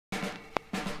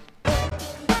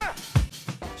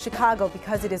Chicago,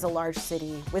 because it is a large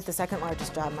city with the second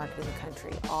largest job market in the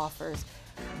country, offers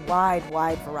wide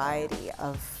variety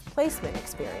of placement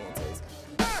experiences.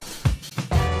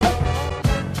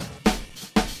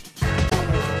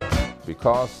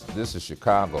 Because this is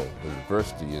Chicago, the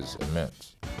diversity is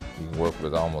immense. You can work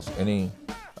with almost any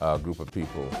group of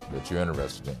people that you're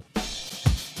interested in.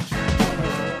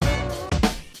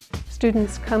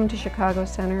 Students come to Chicago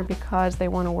Center because they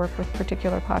want to work with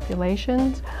particular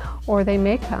populations, or they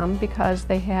may come because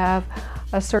they have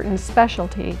a certain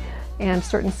specialty and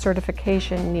certain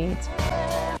certification needs.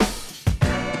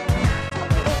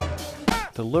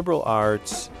 The liberal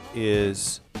arts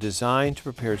is designed to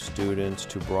prepare students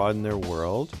to broaden their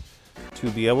world,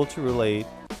 to be able to relate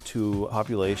to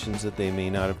populations that they may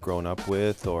not have grown up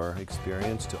with or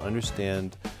experienced, to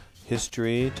understand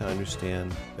history, to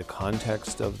understand the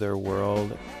context of their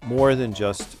world, more than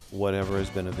just whatever has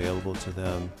been available to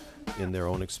them in their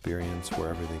own experience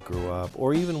wherever they grew up,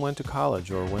 or even went to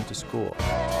college or went to school.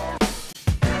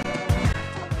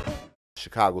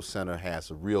 Chicago Center has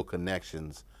real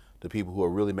connections to people who are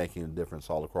really making a difference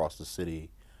all across the city,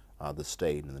 the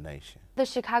state, and the nation. The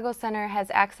Chicago Center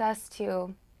has access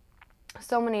to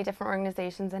so many different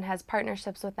organizations and has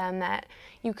partnerships with them that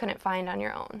you couldn't find on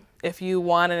your own. If you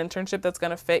want an internship that's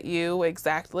going to fit you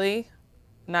exactly,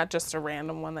 not just a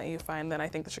random one that you find, then I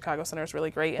think the Chicago Center is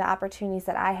really great. The opportunities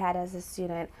that I had as a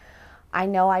student, I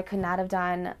know I could not have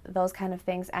done those kind of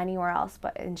things anywhere else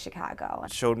but in Chicago.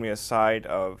 It showed me a side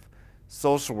of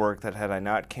social work that had I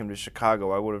not came to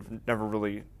Chicago, I would have never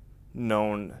really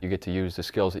known. You get to use the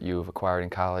skills that you've acquired in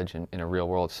college in a real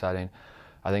world setting.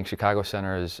 I think Chicago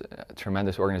Center is a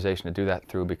tremendous organization to do that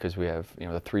through, because we have,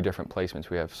 the 3 different placements.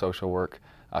 We have social work,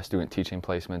 student teaching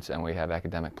placements, and we have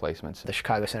academic placements. The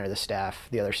Chicago Center, the staff,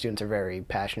 the other students are very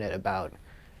passionate about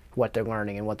what they're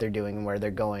learning and what they're doing and where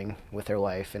they're going with their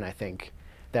life, and I think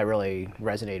that really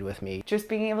resonated with me. Just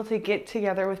being able to get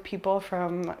together with people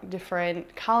from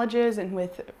different colleges and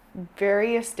with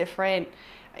various different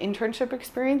internship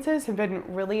experiences have been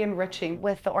really enriching.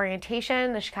 With the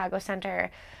orientation, the Chicago Center,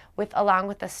 along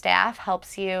with the staff,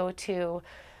 helps you to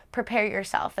prepare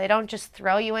yourself. They don't just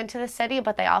throw you into the city,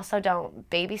 but they also don't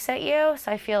babysit you.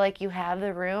 So I feel like you have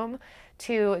the room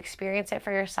to experience it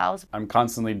for yourselves. I'm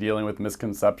constantly dealing with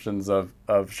misconceptions of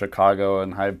Chicago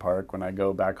and Hyde Park when I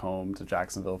go back home to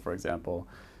Jacksonville, for example.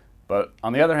 But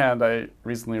on the other hand, I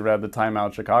recently read the Time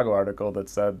Out Chicago article that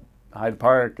said Hyde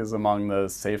Park is among the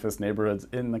safest neighborhoods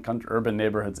in the country, urban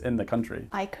neighborhoods in the country.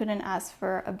 I couldn't ask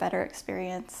for a better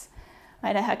experience. I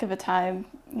had a heck of a time,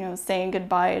 saying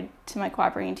goodbye to my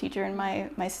cooperating teacher and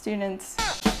my students.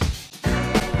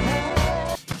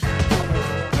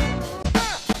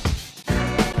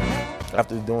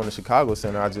 After doing the Chicago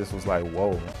Center, I just was like,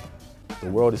 whoa, the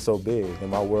world is so big.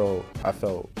 In my world, I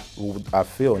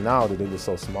feel now that it was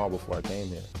so small before I came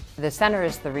here. The center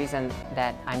is the reason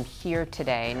that I'm here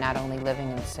today, not only living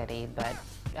in the city, but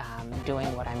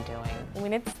doing what I'm doing. I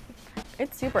mean,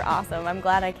 it's super awesome. I'm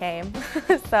glad I came.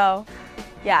 So,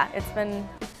 yeah, it's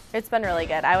been really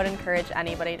good. I would encourage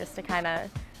anybody just to kind of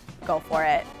go for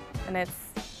it, and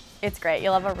it's great.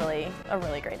 You'll have a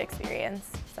really great experience.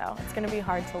 So it's going to be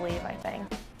hard to leave, I think.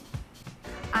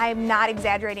 I'm not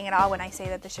exaggerating at all when I say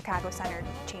that the Chicago Center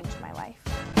changed my life.